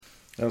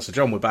So,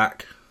 John, we're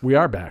back. We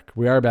are back.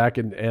 We are back,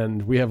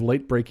 and we have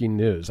late breaking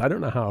news. I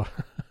don't know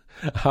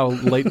how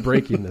late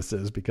breaking this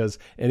is, because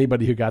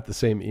anybody who got the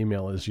same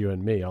email as you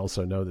and me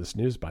also know this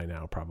news by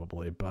now,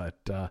 probably.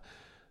 But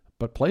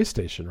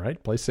PlayStation,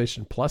 right?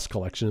 PlayStation Plus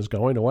collection is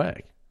going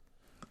away.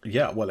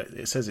 Yeah, well,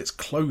 it says it's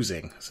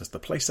closing. It says the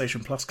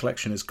PlayStation Plus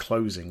collection is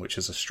closing, which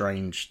is a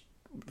strange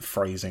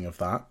phrasing of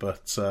that.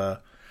 But so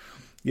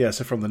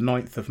from the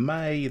 9th of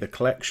May, the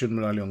collection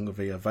will no longer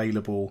be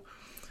available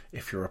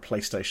if you're a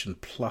PlayStation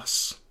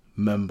Plus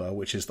member,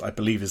 which is, I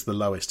believe, is the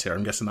lowest tier.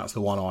 I'm guessing that's the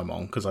one I'm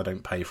on, because I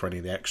don't pay for any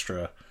of the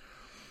extra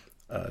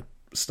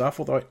stuff.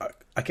 Although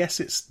I guess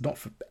it's not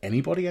for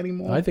anybody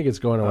anymore. I think it's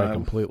going away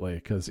completely,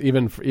 because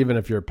even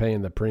if you're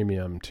paying the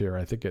premium tier,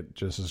 I think it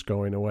just is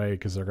going away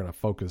because they're going to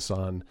focus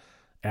on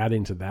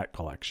adding to that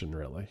collection,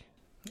 really.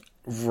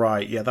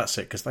 Right, yeah, that's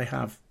it, because they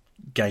have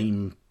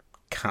game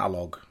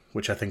catalog,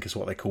 which I think is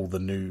what they call the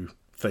new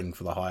thing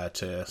for the higher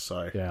tier.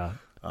 So yeah.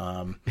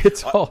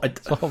 It's all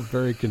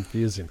very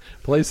confusing.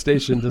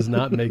 PlayStation does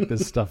not make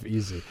this stuff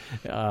easy.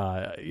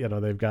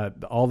 They've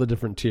got all the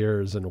different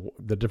tiers and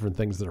the different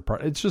things that are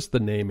part. It's just the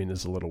naming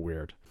is a little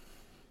weird.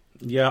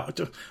 Yeah,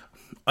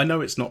 I know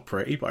it's not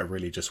pretty, but I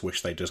really just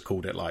wish they just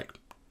called it like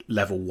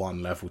level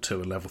 1, level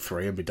 2, and level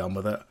 3 and be done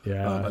with it.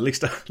 Yeah. At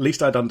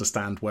least I'd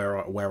understand where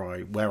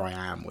I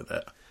am with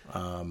it.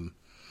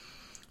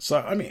 So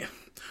I mean,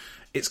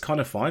 it's kind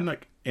of fine.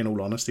 Like, in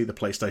all honesty, the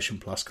PlayStation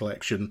Plus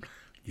collection,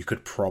 you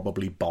could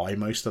probably buy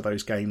most of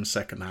those games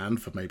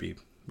secondhand for maybe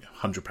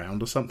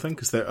 £100 or something,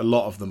 because a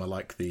lot of them are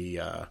like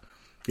the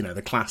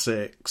the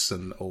classics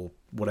or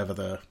whatever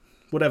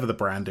the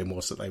branding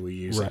was that they were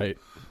using. Right.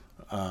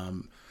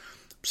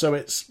 So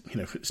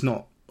it's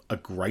not a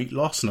great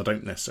loss, and I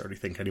don't necessarily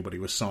think anybody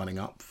was signing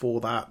up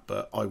for that,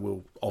 but I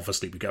will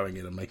obviously be going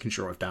in and making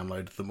sure I've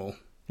downloaded them all.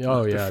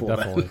 Oh yeah,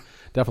 definitely.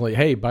 Definitely.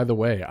 Hey, by the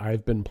way,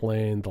 I've been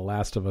playing The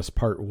Last of Us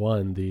Part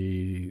 1,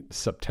 the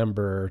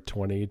September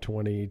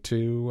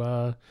 2022.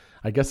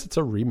 I guess it's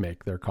a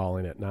remake, they're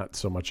calling it, not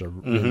so much a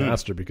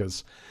remaster,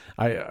 because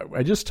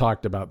I just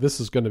talked about, this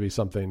is going to be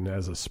something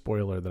as a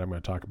spoiler that I'm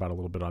going to talk about a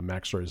little bit on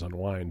Mac Stories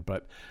Unwind,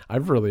 but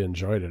I've really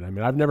enjoyed it. I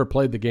mean, I've never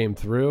played the game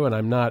through, and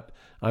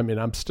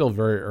I'm still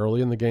very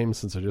early in the game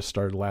since I just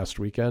started last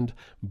weekend,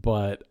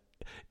 but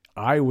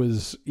I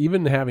was,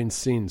 even having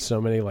seen so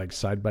many like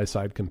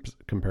side-by-side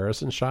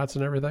comparison shots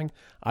and everything,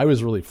 I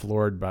was really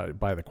floored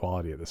by the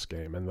quality of this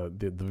game and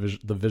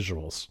the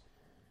visuals.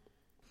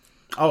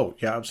 Oh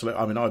yeah,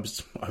 absolutely. I mean, I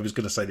was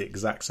going to say the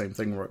exact same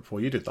thing right before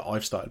you did, that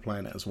I've started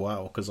playing it as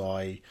well, because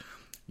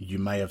you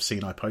may have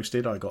seen I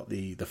posted, I got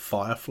the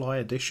Firefly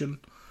edition,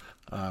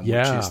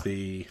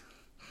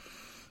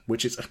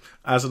 which is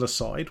as an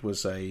aside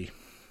was a,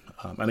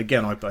 and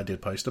again I did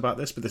post about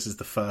this, but this is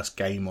the first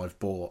game I've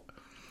bought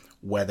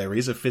where there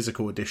is a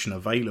physical edition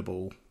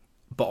available,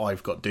 but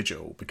I've got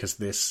digital, because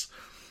this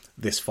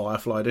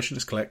Firefly edition,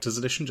 this collector's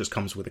edition, just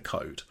comes with a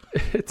code.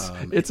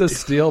 It's a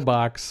steel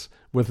box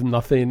with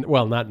nothing,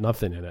 well, not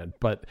nothing in it,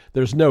 but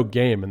there's no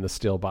game in the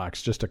steel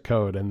box, just a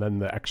code and then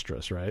the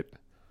extras, right?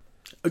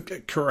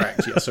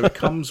 Correct, yeah. So it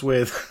comes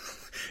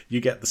with,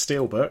 you get the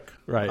steelbook,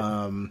 right?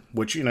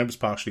 Which, was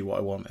partially what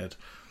I wanted.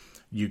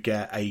 You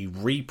get a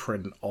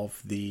reprint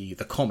of the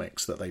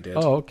comics that they did.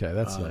 Oh, okay,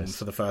 that's nice.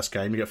 For the first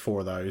game, you get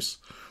 4 of those.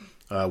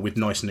 With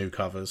nice new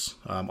covers.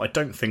 I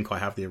don't think I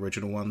have the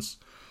original ones.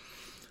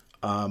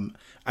 And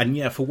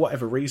yeah, for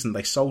whatever reason,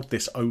 they sold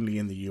this only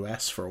in the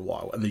US for a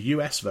while. And the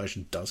US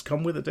version does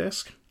come with a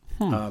disc.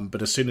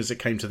 But as soon as it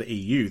came to the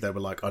EU, they were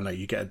like, oh no,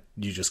 you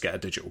just get a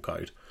digital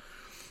code.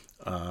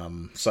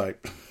 And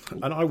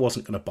I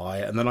wasn't going to buy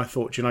it. And then I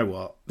thought, you know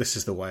what? This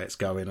is the way it's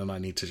going, and I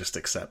need to just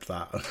accept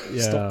that.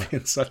 And stop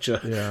being such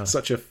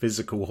a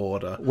physical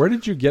hoarder. Where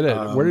did you get it?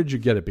 Where did you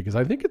get it? Because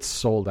I think it's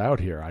sold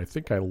out here. I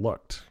think I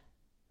looked.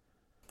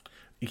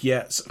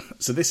 Yes.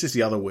 So this is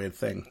the other weird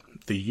thing.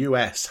 The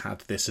US had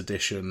this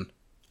edition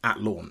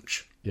at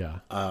launch.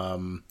 Yeah.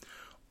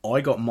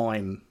 I got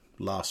mine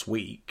last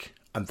week,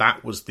 and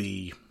that was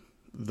the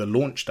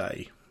launch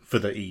day for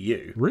the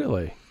EU.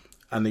 Really?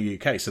 And the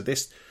UK. So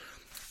this,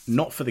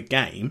 not for the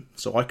game,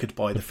 so I could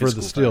buy the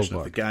physical version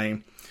of the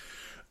game.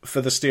 For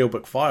the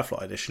Steelbook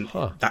Firefly edition,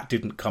 that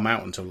didn't come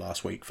out until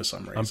last week for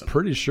some reason. I'm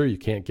pretty sure you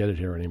can't get it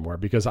here anymore,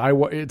 because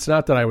it's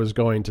not that I was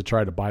going to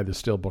try to buy the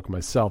Steelbook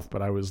myself,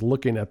 but I was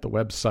looking at the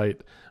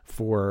website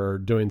for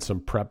doing some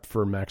prep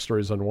for Mac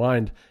Stories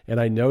Unwind, and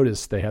I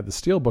noticed they had the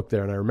Steelbook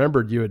there, and I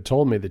remembered you had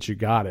told me that you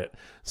got it,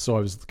 so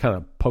I was kind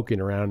of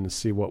poking around to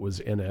see what was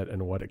in it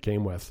and what it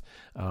came with,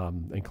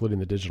 including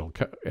the digital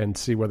and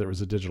see whether it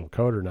was a digital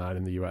code or not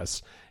in the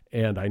US.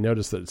 And I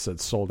noticed that it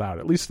said sold out.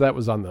 At least that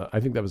was I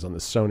think that was on the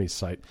Sony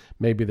site.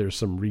 Maybe there's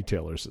some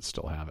retailers that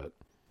still have it.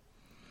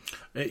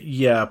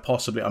 Yeah,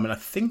 possibly. I mean, I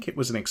think it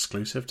was an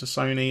exclusive to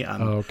Sony.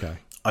 And okay.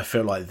 I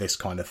feel like this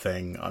kind of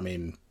thing, I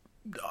mean,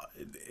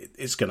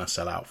 it's going to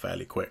sell out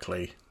fairly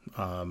quickly.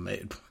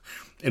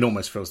 It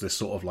almost feels this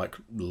sort of like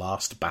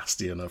last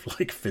bastion of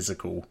like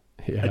physical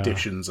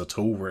editions at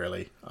all,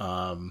 really.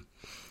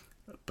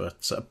 But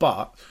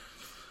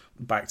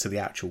back to the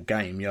actual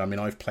game. Yeah, I mean,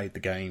 I've played the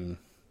game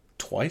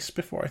twice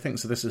before, I think.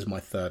 So this is my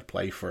third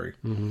playthrough.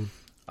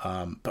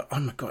 But oh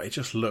my god, it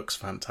just looks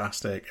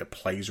fantastic. It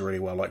plays really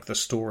well. Like, the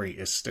story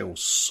is still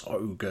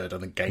so good,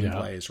 and the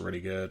gameplay is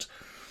really good.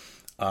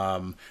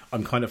 I'm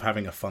kind of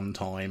having a fun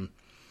time.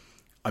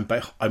 I'm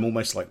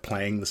almost like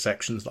playing the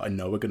sections that I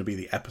know are going to be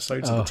the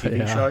episodes of the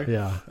TV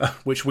show,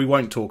 which we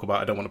won't talk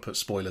about. I don't want to put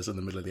spoilers in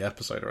the middle of the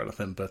episode or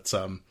anything, but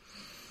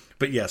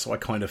yeah. So I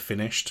kind of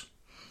finished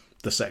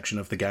the section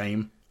of the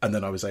game, and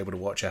then I was able to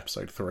watch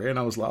episode 3, and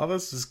I was like, oh,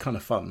 this is kind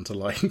of fun to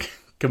like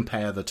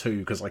compare the two,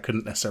 because I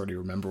couldn't necessarily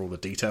remember all the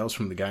details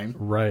from the game.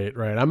 Right.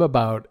 I'm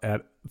about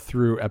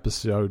through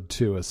episode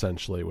 2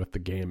 essentially with the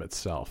game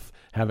itself.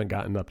 Haven't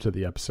gotten up to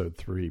the episode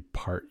 3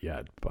 part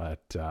yet,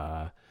 but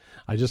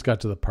I just got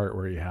to the part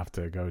where you have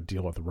to go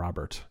deal with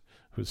Robert,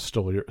 who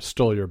stole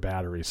your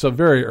battery. So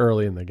very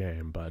early in the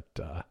game, but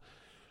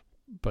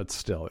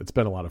still, it's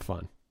been a lot of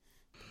fun.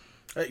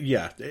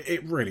 Yeah,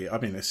 it really. I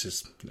mean, this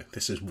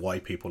is why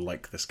people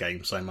like this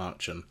game so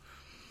much, and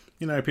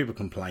people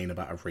complain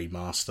about a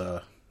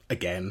remaster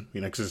again,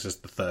 because this is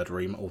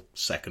the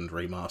second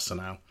remaster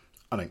now.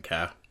 I don't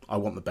care. I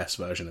want the best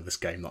version of this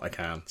game that I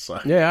can. So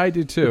yeah, I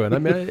do too. And I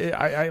mean,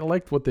 I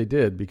liked what they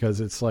did, because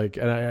it's like,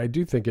 and I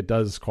do think it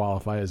does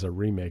qualify as a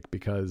remake,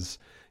 because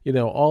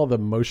all the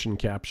motion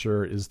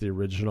capture is the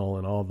original,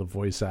 and all the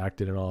voice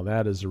acting and all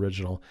that is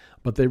original,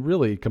 but they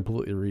really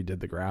completely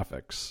redid the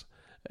graphics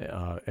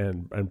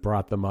and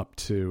brought them up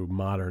to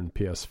modern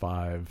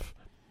PS5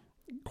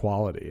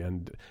 quality.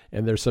 And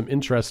there's some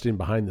interesting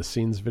behind the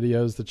scenes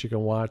videos that you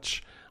can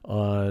watch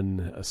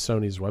on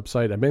Sony's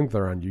website. I think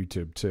they're on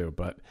YouTube too,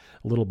 but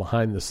a little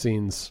behind the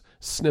scenes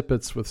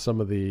snippets with some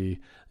of the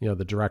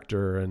the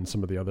director and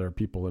some of the other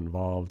people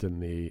involved in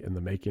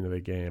the making of the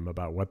game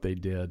about what they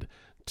did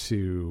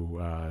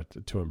to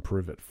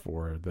improve it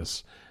for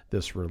this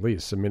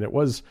release. I mean, it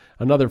was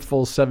another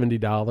full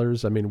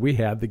 $70. I mean, we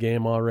had the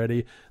game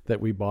already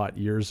that we bought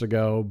years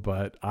ago,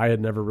 but I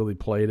had never really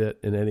played it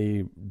in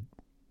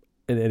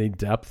any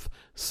depth.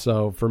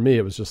 So for me,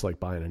 it was just like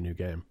buying a new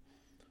game.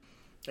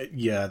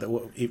 Yeah,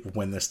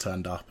 when this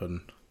turned up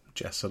and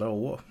Jess said,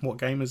 "Oh, what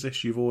game is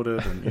this you've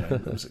ordered?" And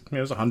it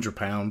was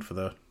 £100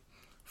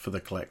 for the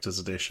collector's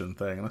edition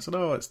thing, and I said,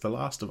 "Oh, it's The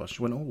Last of Us."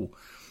 She went, "Oh,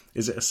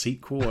 is it a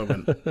sequel?" I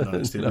went, "No,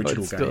 it's the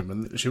original game."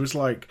 And she was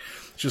like,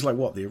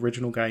 "What, the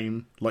original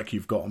game, like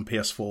you've got on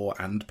PS4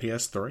 and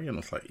PS3?" And I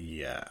was like,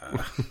 "Yeah."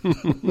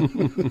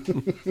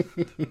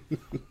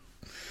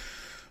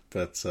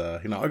 But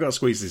I got to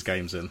squeeze these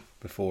games in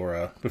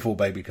before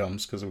baby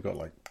comes, because we've got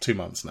like 2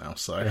 months now.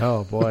 So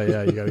oh boy,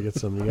 yeah, you got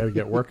to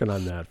get working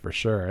on that for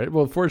sure.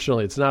 Well,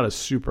 fortunately, it's not a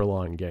super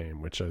long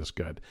game, which is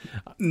good.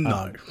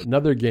 No.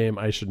 Another game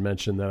I should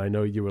mention that I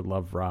know you would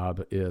love,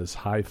 Rob, is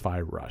Hi-Fi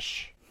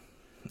Rush.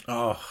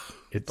 Oh,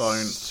 it's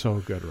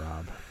so good,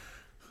 Rob.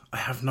 I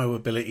have no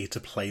ability to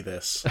play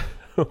this.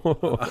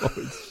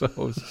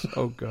 It's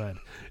so good.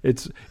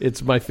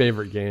 It's my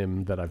favorite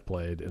game that I've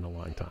played in a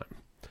long time.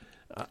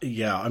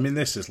 Yeah, I mean,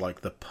 this is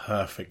like the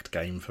perfect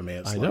game for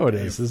me. I know it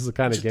is. This is the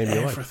kind of game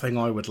you like. Everything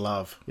I would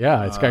love.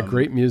 Yeah, it's got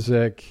great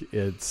music.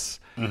 It's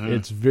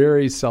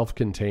very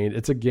self-contained.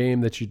 It's a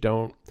game that you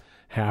don't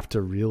have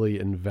to really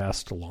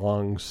invest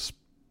long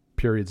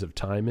periods of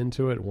time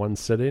into it, one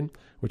sitting,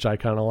 which I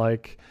kind of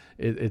like.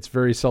 It's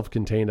very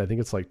self-contained. I think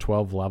it's like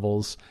 12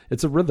 levels.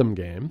 It's a rhythm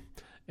game,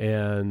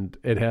 and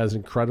it has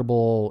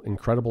incredible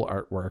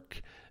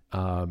artwork.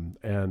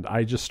 And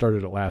I just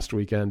started it last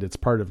weekend. It's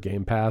part of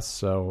Game Pass,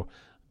 so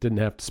didn't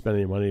have to spend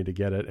any money to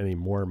get it, any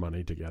more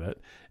money to get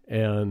it.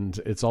 And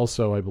it's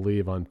also, I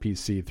believe, on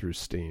PC through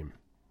Steam.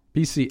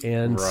 PC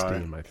and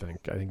Steam, I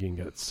think. I think you can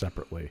get it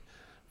separately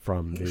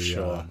from the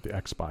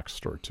Xbox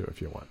store too, if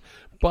you want.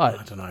 But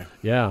I don't know.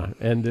 Yeah,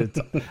 and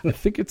I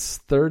think it's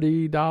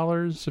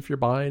 $30 if you're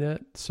buying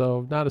it.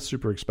 So not a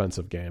super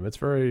expensive game. It's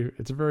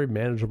a very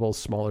manageable,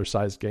 smaller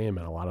sized game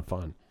and a lot of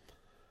fun.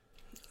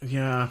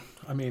 Yeah,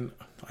 I mean,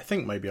 I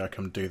think maybe I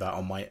can do that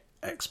on my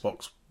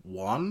Xbox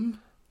One.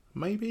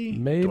 Maybe.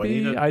 Do I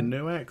need a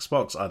new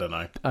Xbox? I don't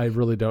know. I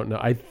really don't know.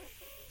 I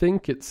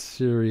think it's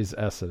Series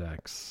S and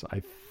X.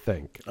 I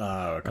think.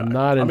 Oh, okay. I'm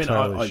not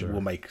entirely sure.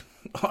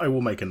 I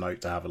will make a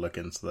note to have a look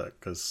into that,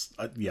 because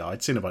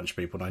I'd seen a bunch of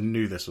people and I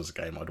knew this was a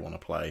game I'd want to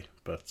play,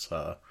 but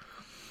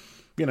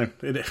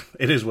it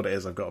is what it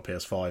is. I've got a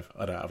PS5.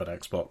 I don't have an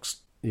Xbox.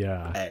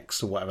 Yeah,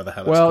 X or whatever the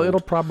hell. Well, it'll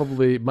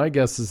probably. My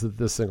guess is that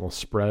this thing will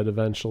spread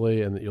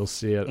eventually, and that you'll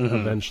see it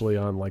eventually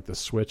on like the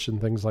Switch and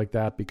things like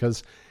that,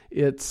 because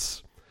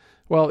it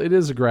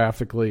is a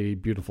graphically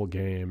beautiful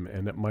game,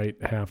 and it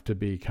might have to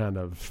be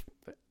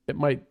it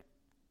might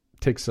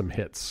take some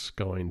hits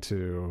going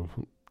to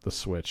the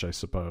Switch, I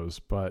suppose,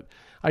 but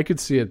I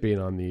could see it being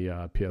on the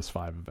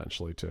PS5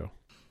 eventually too.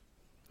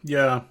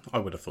 Yeah, I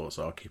would have thought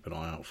so. I'll keep an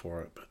eye out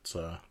for it,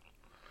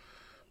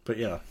 but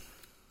yeah,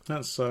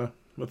 that's.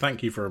 Well,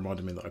 thank you for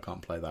reminding me that I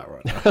can't play that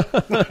right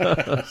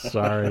now.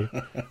 Sorry.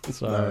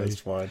 No, it's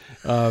fine.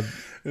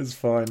 It's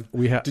fine.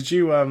 Did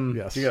you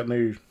yes. Did you get a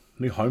new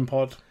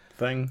HomePod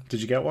thing?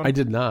 Did you get one? I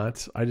did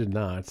not.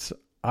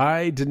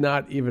 I did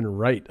not even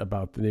write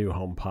about the new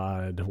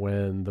HomePod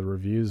when the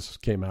reviews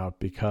came out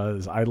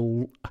because I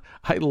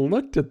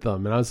looked at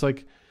them and I was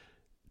like,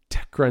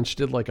 TechCrunch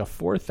did like a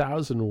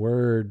 4,000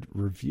 word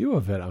review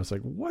of it. I was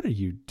like, what are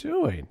you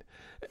doing?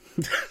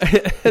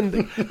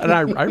 and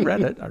I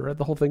read it. I read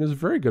the whole thing. It was a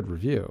very good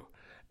review.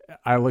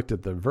 I looked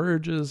at the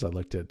Verges. I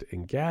looked at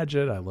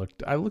Engadget.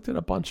 I looked at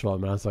a bunch of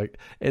them. And I was like,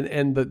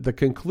 and the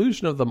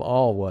conclusion of them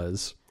all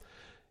was,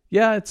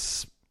 yeah,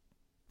 it's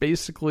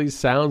basically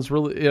sounds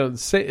really,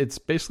 it's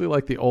basically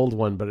like the old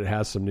one, but it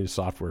has some new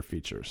software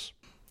features.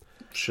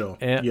 Sure.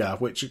 Yeah,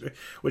 which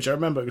I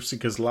remember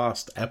because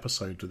last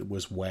episode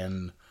was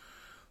when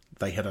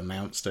they had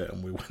announced it,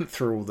 and we went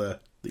through all the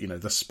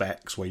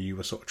specs where you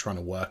were sort of trying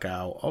to work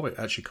out, oh, it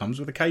actually comes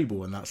with a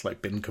cable, and that's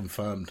like been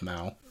confirmed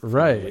now.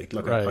 Right.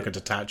 Like a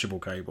detachable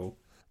cable.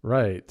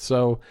 Right.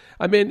 So,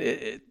 I mean,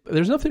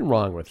 there's nothing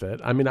wrong with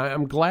it. I mean,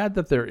 I'm glad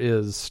that there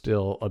is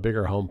still a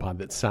bigger HomePod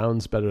that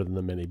sounds better than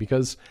the Mini,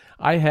 because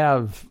I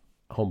have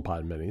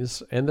HomePod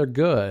Minis and they're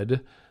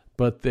good,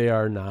 but they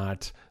are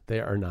not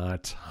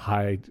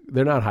high.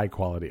 They're not high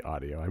quality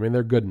audio. I mean,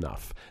 they're good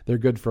enough. They're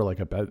good for like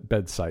a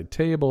bedside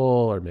table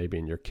or maybe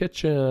in your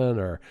kitchen,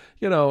 or,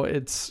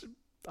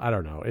 I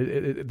don't know.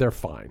 They're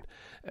fine.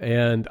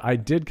 And I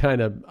did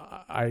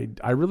I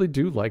really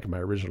do like my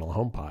original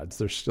HomePods.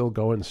 They're still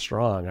going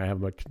strong. I have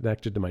them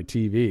connected to my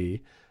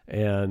TV,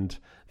 and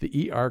the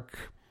eARC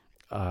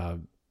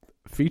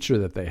feature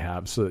that they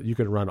have, so that you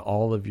can run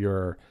all of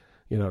your,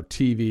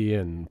 TV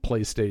and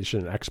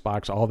PlayStation and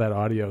Xbox, all that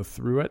audio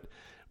through it,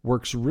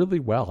 works really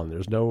well. And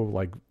there's no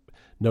like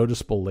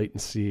noticeable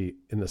latency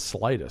in the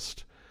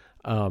slightest.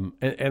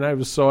 And I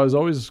was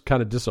always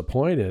kind of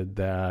disappointed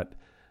that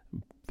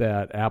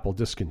Apple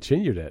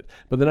discontinued it.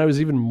 But then I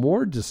was even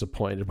more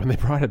disappointed when they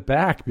brought it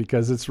back,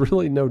 because it's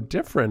really no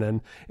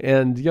different.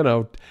 And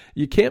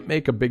you can't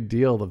make a big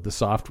deal of the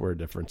software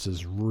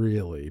differences,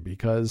 really,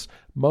 because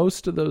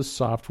most of those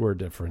software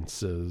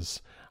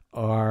differences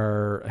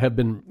have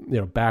been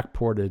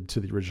backported to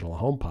the original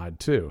HomePod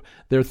too.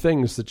 They're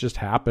things that just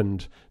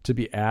happened to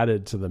be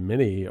added to the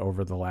Mini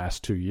over the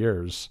last 2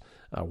 years,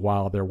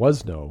 while there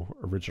was no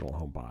original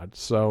HomePod.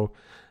 So,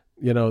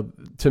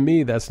 to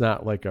me, that's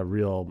not like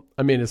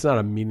it's not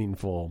a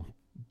meaningful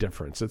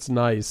difference. It's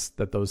nice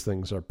that those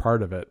things are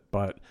part of it,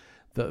 but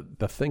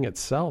the thing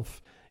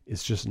itself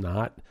is just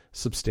not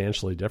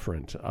substantially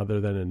different, other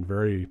than in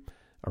very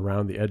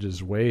around the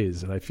edges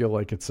ways. And I feel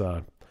like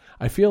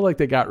I feel like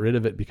they got rid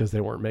of it because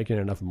they weren't making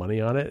enough money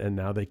on it, and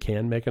now they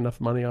can make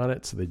enough money on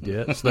it, so they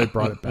did. So they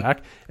brought it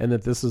back, and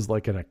that this is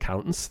like an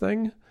accountant's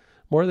thing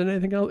more than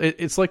anything else.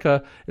 It's like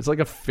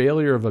a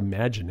failure of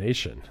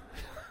imagination.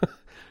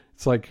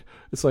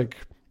 It's like,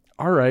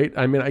 all right.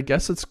 I mean, I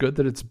guess it's good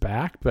that it's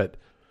back, but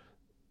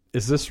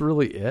is this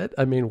really it?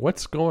 I mean,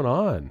 what's going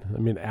on? I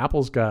mean,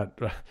 Apple's got.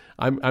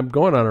 I'm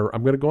going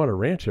to go on a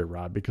rant here,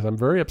 Rob, because I'm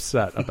very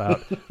upset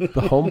about the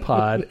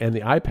HomePod and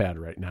the iPad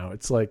right now.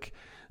 It's like,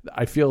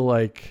 I feel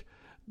like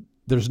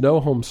there's no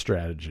home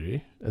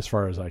strategy as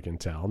far as I can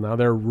tell. Now,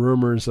 there are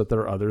rumors that there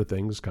are other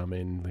things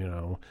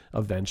coming,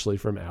 eventually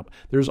from Apple.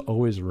 There's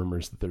always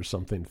rumors that there's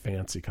something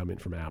fancy coming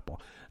from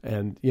Apple.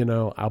 And,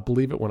 I'll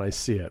believe it when I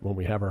see it, when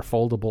we have our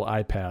foldable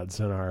iPads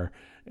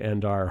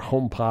and our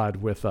HomePod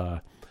with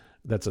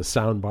that's a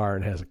sound bar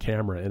and has a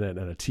camera in it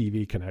and a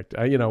TV connect,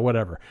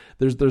 whatever.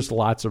 There's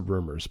lots of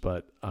rumors,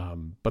 but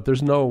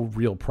there's no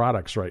real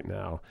products right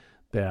now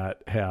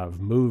that have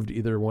moved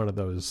either one of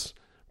those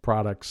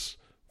products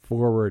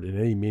forward in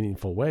any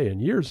meaningful way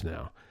in years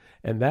now.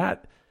 And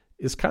that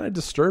is kind of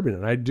disturbing.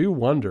 And I do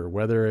wonder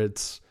whether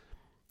is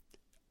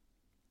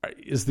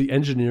the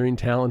engineering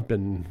talent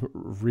been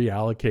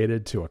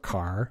reallocated to a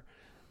car?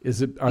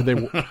 Are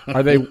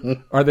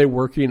they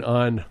working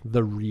on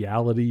the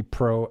Reality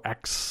Pro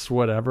X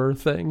whatever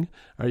thing?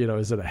 Or,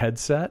 is it a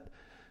headset?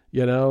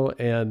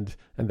 And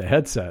the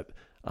headset,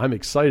 I'm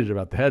excited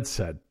about the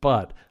headset,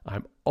 but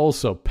I'm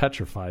also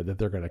petrified that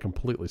they're going to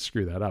completely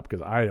screw that up,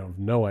 because I have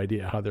no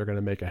idea how they're going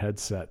to make a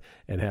headset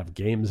and have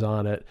games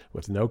on it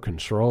with no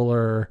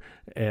controller.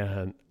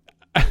 And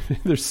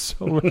there's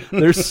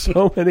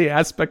so many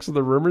aspects of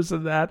the rumors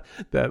of that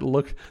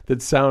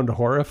sound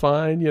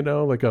horrifying,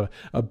 like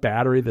a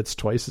battery that's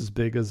twice as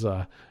big as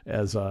a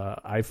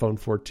iPhone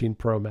 14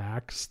 Pro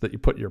Max that you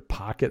put in your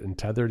pocket and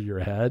tether to your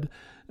head,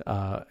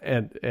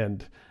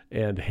 and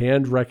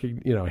hand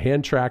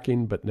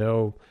tracking, but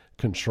no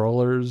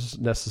controllers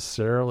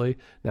necessarily.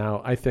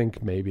 Now, I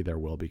think maybe there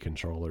will be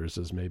controllers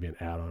as maybe an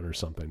add-on or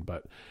something,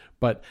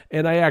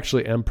 and I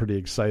actually am pretty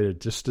excited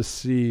just to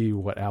see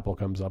what Apple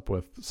comes up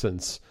with,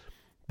 since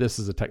this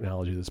is a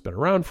technology that's been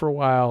around for a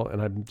while,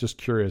 and I'm just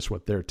curious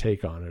what their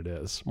take on it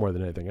is more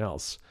than anything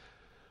else.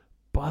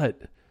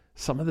 But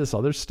some of this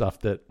other stuff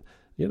that,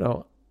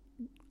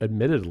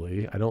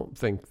 admittedly, I don't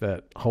think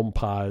that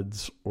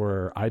HomePods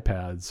or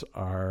iPads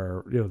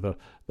are, the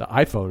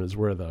iPhone is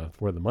where the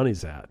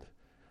money's at.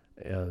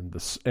 And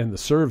the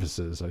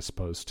services, I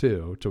suppose,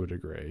 too, to a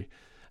degree.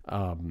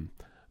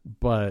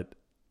 But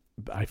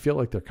I feel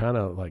like they're kind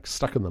of like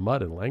stuck in the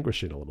mud and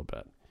languishing a little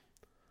bit.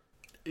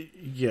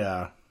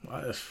 Yeah,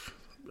 I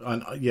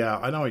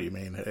know what you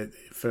mean. It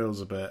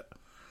feels a bit.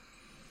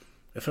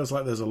 It feels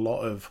like there's a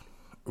lot of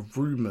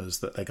rumors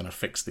that they're going to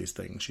fix these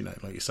things. You know,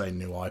 like you say,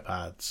 new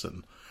iPads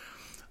and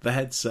the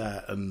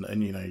headset, and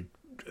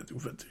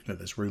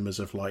there's rumors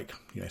of like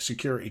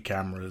security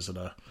cameras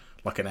and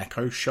like an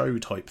Echo Show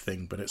type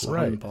thing, but it's a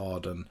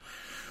HomePod. And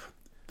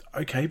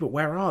okay, but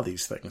where are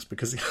these things?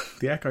 Because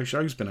the Echo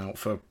Show's been out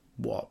for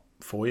what?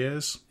 4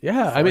 years?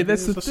 Yeah, I mean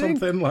that's the thing.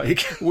 Something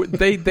like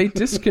they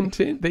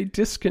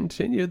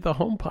discontinued the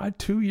HomePod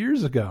 2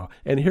 years ago,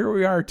 and here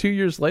we are 2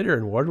 years later,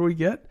 and what do we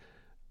get?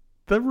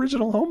 The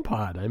original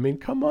HomePod. I mean,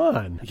 come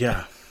on.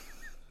 Yeah.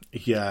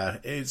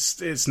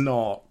 It's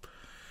not.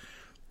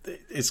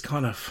 It's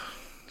kind of.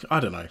 I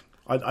don't know.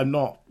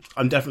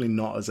 I'm definitely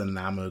not as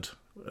enamored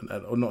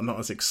or not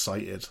as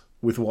excited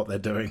with what they're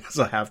doing as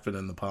I have been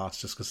in the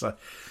past. Just because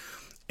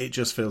it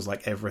just feels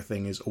like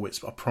everything is,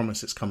 I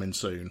promise it's coming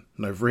soon.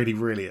 No, really,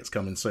 really, it's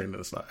coming soon. And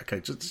it's like, okay,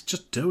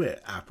 just do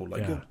it, Apple.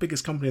 Like, you're the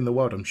biggest company in the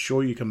world. I'm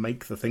sure you can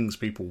make the things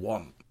people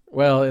want.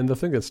 Well, and the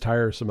thing that's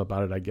tiresome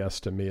about it, I guess,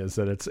 to me, is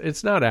that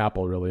it's not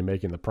Apple really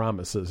making the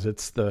promises.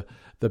 It's the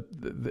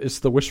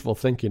wishful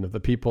thinking of the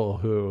people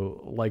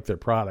who like their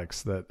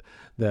products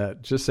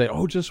that just say,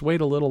 oh, just wait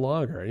a little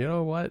longer. You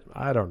know what?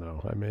 I don't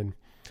know. I mean,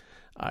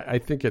 I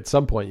think at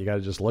some point you got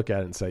to just look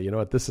at it and say, you know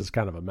what, this is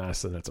kind of a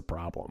mess and it's a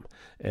problem.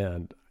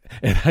 And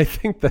I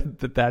think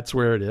that's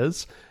where it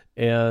is.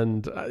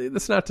 And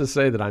that's not to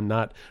say that I'm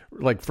not,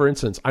 like, for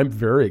instance, I'm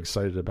very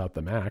excited about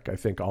the Mac. I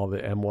think all the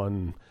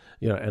M1,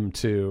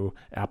 M2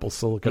 Apple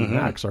Silicon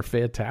Macs are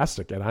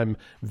fantastic. And I'm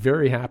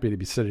very happy to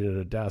be sitting at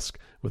a desk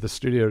with a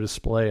studio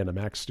display and a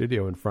Mac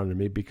Studio in front of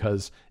me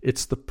because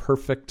it's the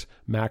perfect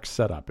Mac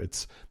setup.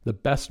 It's the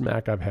best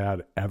Mac I've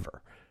had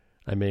ever.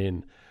 I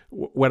mean,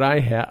 when I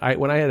had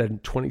a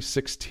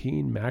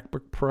 2016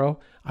 MacBook Pro,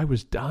 I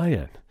was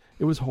dying.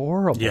 It was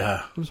horrible.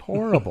 Yeah, it was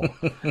horrible.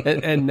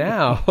 and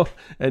now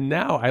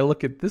I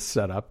look at this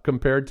setup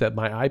compared to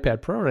my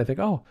iPad Pro, and I think,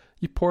 oh,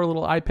 you poor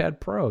little iPad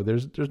Pro.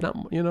 There's not,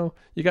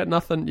 you got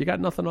nothing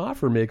to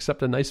offer me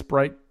except a nice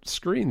bright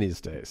screen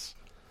these days.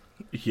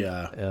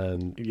 Yeah,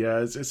 and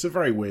it's a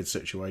very weird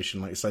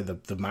situation. Like you say,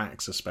 the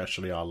Macs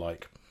especially are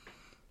like,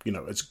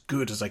 as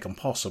good as they can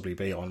possibly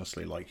be.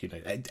 Honestly, like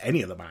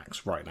any of the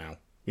Macs right now.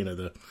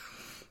 The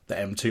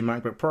M2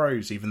 MacBook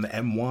Pros, even the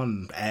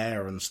M1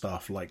 Air and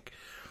stuff, like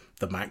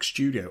the Mac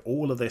Studio,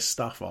 all of this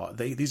stuff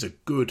these are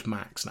good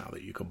Macs now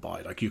that you can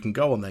buy. Like, you can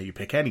go on there, you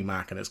pick any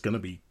Mac, and it's going to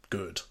be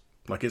good.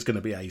 Like, it's going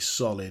to be a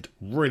solid,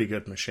 really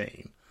good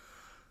machine.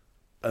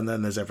 And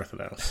then there's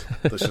everything else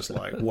that's just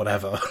like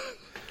whatever.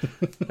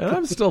 And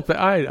I'm still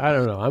I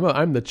don't know.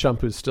 I'm the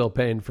chump who's still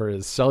paying for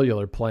his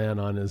cellular plan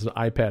on his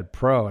iPad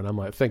Pro, and I'm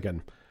like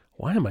thinking,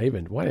 why am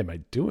I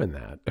doing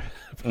that?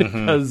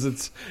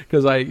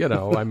 because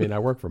I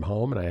work from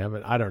home and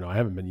I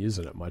haven't been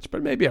using it much,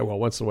 but maybe I will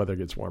once the weather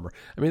gets warmer.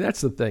 I mean,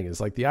 that's the thing,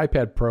 is like the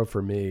iPad Pro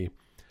for me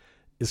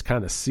is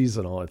kind of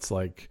seasonal. It's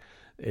like,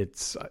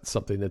 it's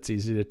something that's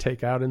easy to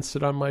take out and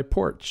sit on my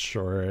porch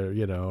or,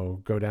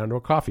 go down to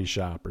a coffee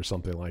shop or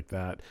something like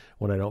that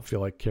when I don't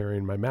feel like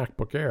carrying my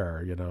MacBook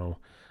Air.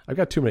 I've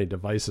got too many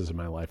devices in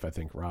my life, I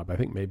think, Rob. I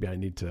think maybe I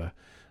need to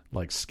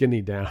like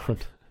skinny down.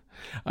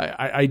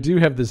 I do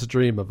have this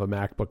dream of a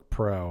MacBook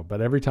Pro,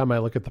 but every time I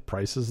look at the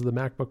prices of the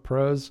MacBook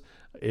Pros,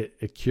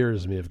 it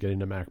cures me of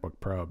getting a MacBook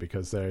Pro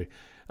because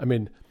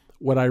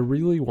what I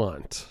really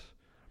want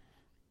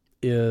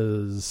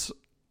is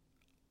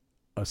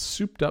a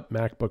souped up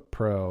MacBook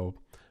Pro,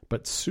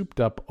 but souped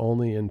up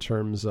only in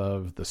terms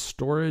of the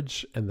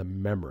storage and the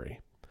memory.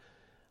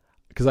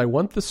 Because I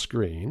want the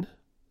screen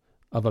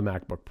of a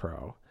MacBook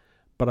Pro,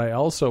 but I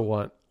also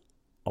want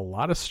a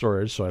lot of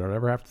storage so I don't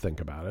ever have to think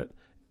about it.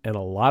 And a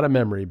lot of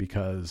memory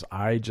because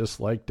I just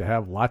like to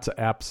have lots of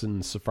apps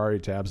and Safari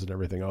tabs and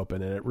everything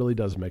open, and it really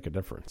does make a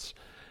difference.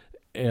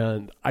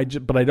 But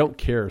I don't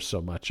care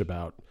so much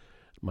about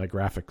my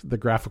the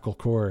graphical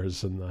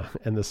cores and the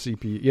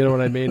CPU. You know what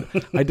I mean?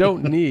 I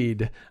don't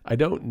need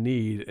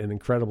an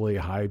incredibly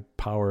high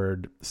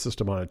powered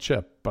system on a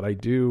chip, but I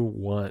do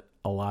want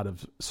a lot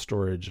of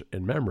storage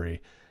and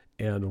memory.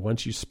 And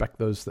once you spec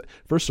those,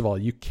 first of all,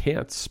 you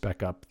can't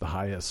spec up the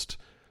highest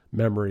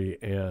memory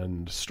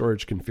and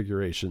storage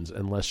configurations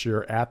unless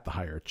you're at the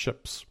higher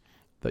chips.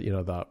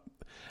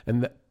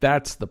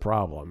 That's the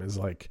problem. Is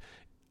like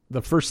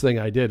the first thing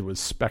I did was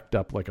spec'd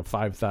up like a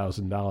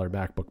 $5,000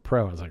 MacBook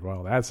Pro. I was like,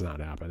 well, that's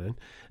not happening.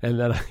 And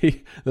then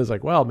I was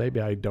like, well,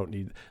 maybe I don't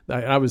need.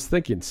 I was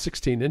thinking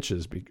 16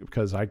 inches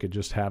because I could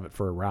just have it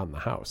for around the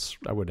house.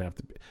 I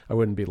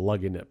wouldn't be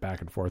lugging it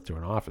back and forth to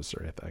an office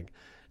or anything.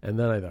 And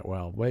then I thought,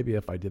 well, maybe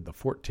if I did the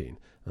 14.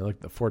 I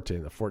looked at the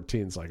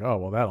 14's like, oh,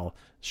 well, that'll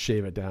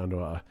shave it down to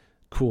a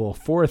cool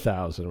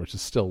 4,000, which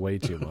is still way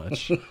too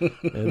much.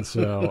 And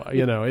so,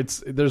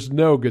 there's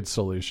no good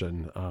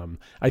solution.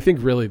 I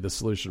think really the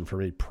solution for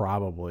me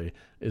probably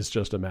is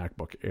just a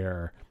MacBook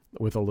Air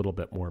with a little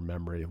bit more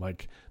memory.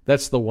 Like,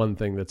 that's the one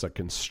thing that's a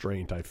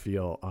constraint I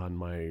feel on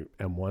my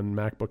M1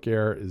 MacBook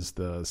Air is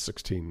the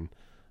 16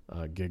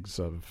 gigs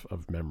of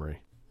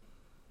memory.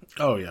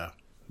 Oh, yeah.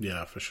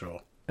 Yeah, for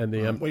sure. And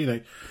the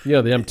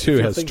well, the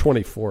M2 has think...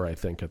 24, I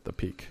think, at the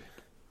peak.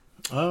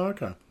 Oh,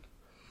 okay.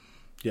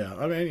 Yeah,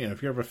 I mean,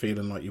 if you're ever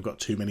feeling like you've got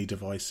too many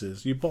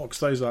devices, you box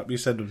those up, you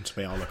send them to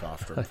me, I'll look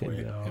after them for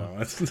you.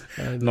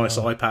 Nice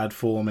iPad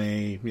for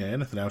me. Yeah,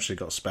 anything else you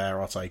got spare,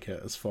 I'll take it.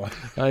 It's fine.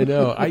 I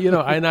know.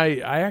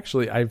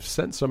 I've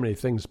sent so many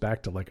things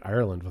back to like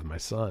Ireland with my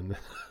son.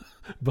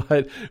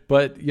 But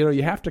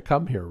you have to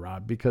come here,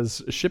 Rob,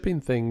 because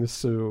shipping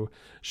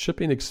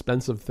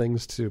expensive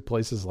things to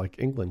places like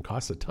England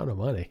costs a ton of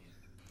money.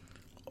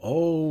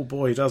 Oh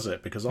boy, does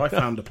it! Because I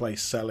found a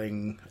place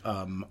selling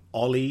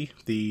Ollie,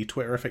 the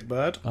Twitterific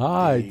bird.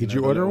 Did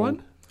you order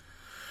one?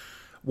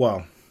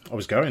 Well, I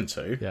was going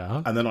to,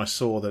 yeah, and then I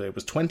saw that it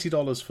was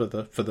 $20 for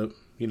the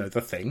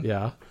the thing,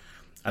 yeah,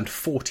 and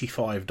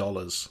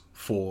 $45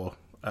 for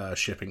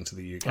shipping to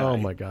the UK. Oh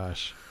my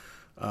gosh!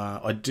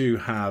 I do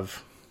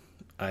have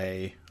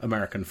a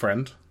American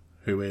friend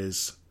who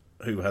has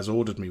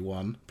ordered me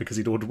one because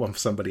he'd ordered one for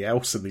somebody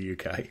else in the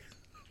UK.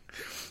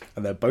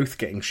 And they're both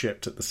getting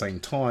shipped at the same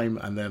time,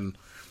 and then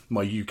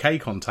my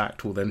UK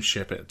contact will then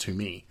ship it to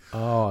me.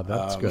 Oh,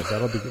 that's good.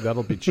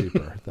 That'll be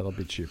cheaper. That'll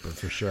be cheaper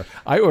for sure.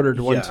 I ordered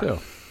one too.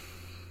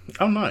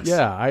 Oh, nice.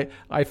 Yeah,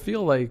 I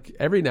feel like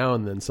every now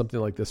and then something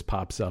like this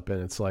pops up,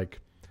 and it's like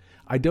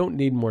I don't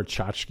need more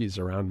tchotchkes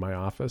around my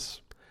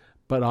office.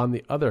 But on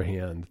the other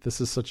hand, this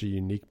is such a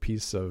unique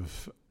piece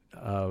of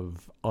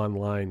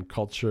online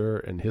culture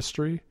and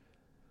history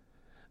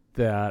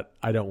that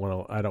I don't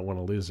want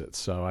to lose it.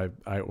 So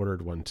I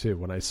ordered one too.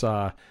 When I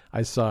saw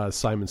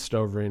Simon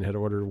Stovering had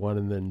ordered one,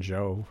 and then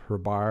Joe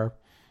Herbar,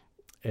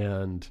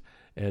 and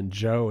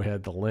Joe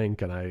had the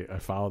link, and I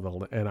followed the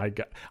link,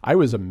 and I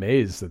was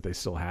amazed that they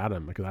still had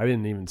them, because I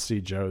didn't even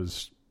see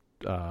Joe's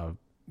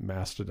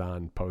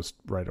Mastodon post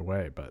right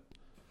away. But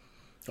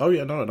oh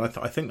yeah, no, and I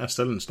think they're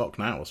still in stock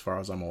now, as far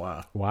as I'm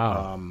aware.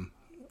 Wow.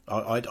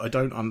 I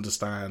don't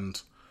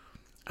understand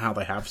how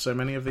they have so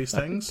many of these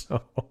things.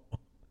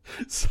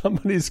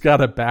 Somebody's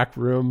got a back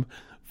room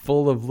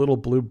full of little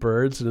blue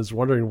birds and is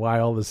wondering why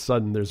all of a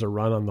sudden there's a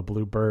run on the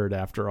blue bird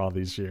after all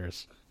these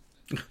years.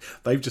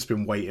 They've just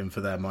been waiting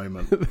for their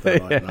moment. They're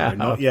like, no,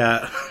 not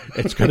yet.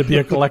 It's going to be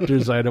a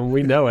collector's item.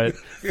 We know it.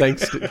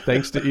 Thanks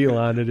to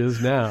Elon, it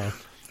is now.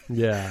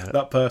 Yeah.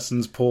 That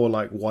person's poor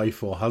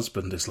wife or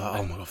husband is like,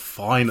 oh my God,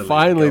 finally.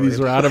 Finally, these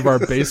are out of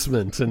our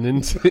basement and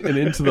into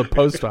the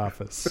post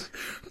office.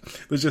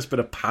 There's just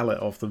been a pallet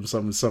of them,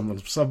 some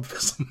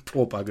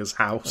poor bugger's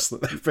house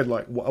that they've been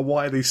like,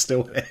 why are these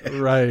still here?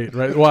 Right.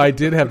 Well, I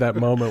did have that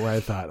moment where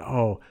I thought,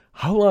 oh,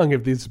 how long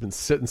have these been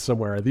sitting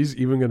somewhere? Are these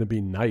even going to be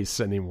nice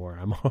anymore?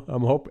 I'm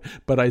hoping,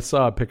 but I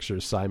saw a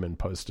picture Simon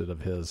posted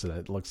of his, and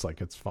it looks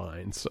like it's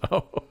fine.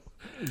 So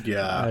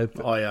yeah,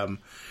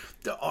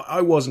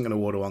 I wasn't going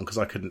to order one because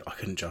I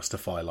couldn't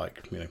justify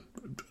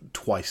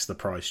twice the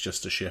price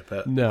just to ship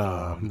it.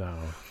 No.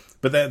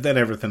 But then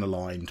everything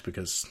aligned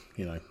because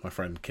my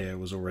friend Keir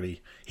was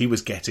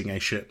getting a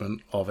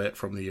shipment of it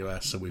from the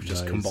US, so we've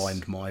just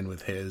combined mine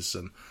with his,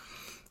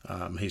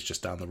 and he's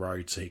just down the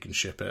road, so he can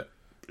ship it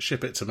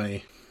to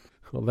me.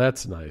 Well,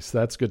 that's nice.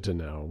 That's good to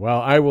know.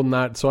 Well, I will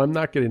not. So I'm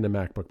not getting the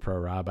MacBook Pro,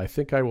 Rob. I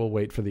think I will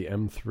wait for the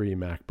M3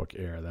 MacBook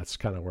Air. That's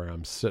kind of where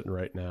I'm sitting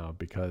right now,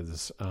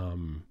 because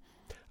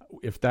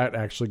if that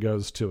actually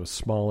goes to a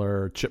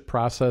smaller chip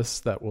process,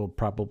 that will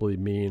probably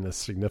mean a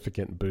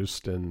significant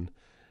boost in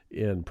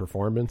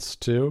performance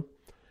too.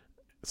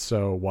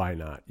 So why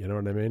not? You know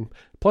what I mean?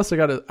 Plus, I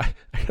gotta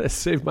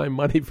save my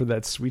money for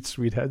that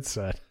sweet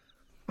headset.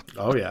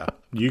 Oh yeah,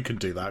 you can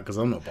do that because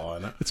I'm not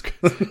buying it.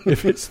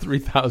 If it's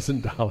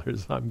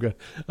 $3,000, I'm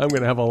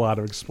gonna have a lot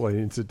of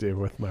explaining to do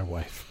with my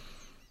wife.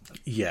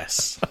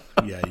 Yes,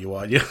 yeah, you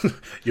are. You're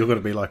going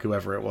to be like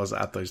whoever it was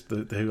at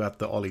who had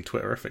the Ollie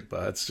Twitterific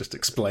birds, just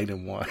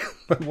explaining why,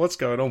 what's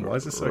going on, why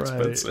is this so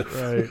expensive?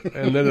 Right,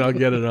 and then I'll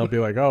get it, and I'll be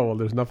like, oh well,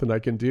 there's nothing I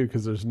can do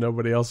because there's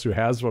nobody else who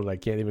has one. I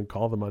can't even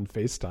call them on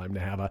FaceTime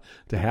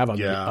to have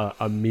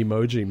a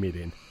Memoji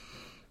meeting.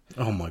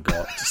 Oh my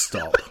God,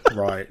 stop!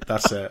 Right,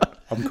 that's it.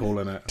 I'm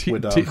calling it. We're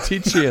done.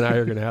 Tichi and I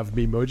are going to have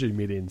Memoji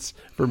meetings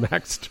for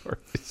Mac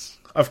Stories.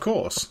 Of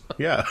course,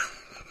 yeah.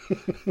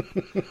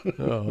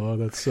 Oh,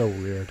 that's so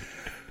weird.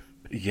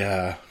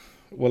 Yeah.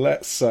 Well,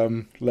 let's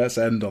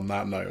end on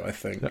that note, I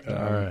think. All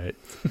right.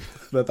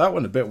 That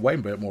one way a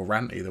bit more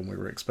ranty than we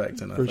were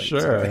expecting. I think,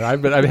 sure. So.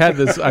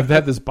 I've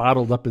had this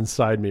bottled up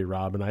inside me,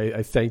 Rob, and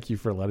I thank you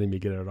for letting me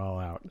get it all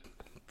out.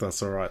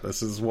 That's all right.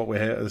 This is what we're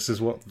here. This is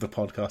what the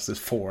podcast is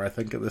for, I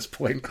think, at this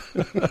point.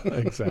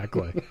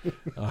 Exactly.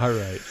 All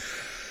right.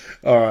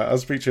 All right. I'll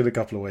speak to you in a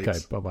couple of weeks. Okay.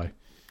 Bye-bye.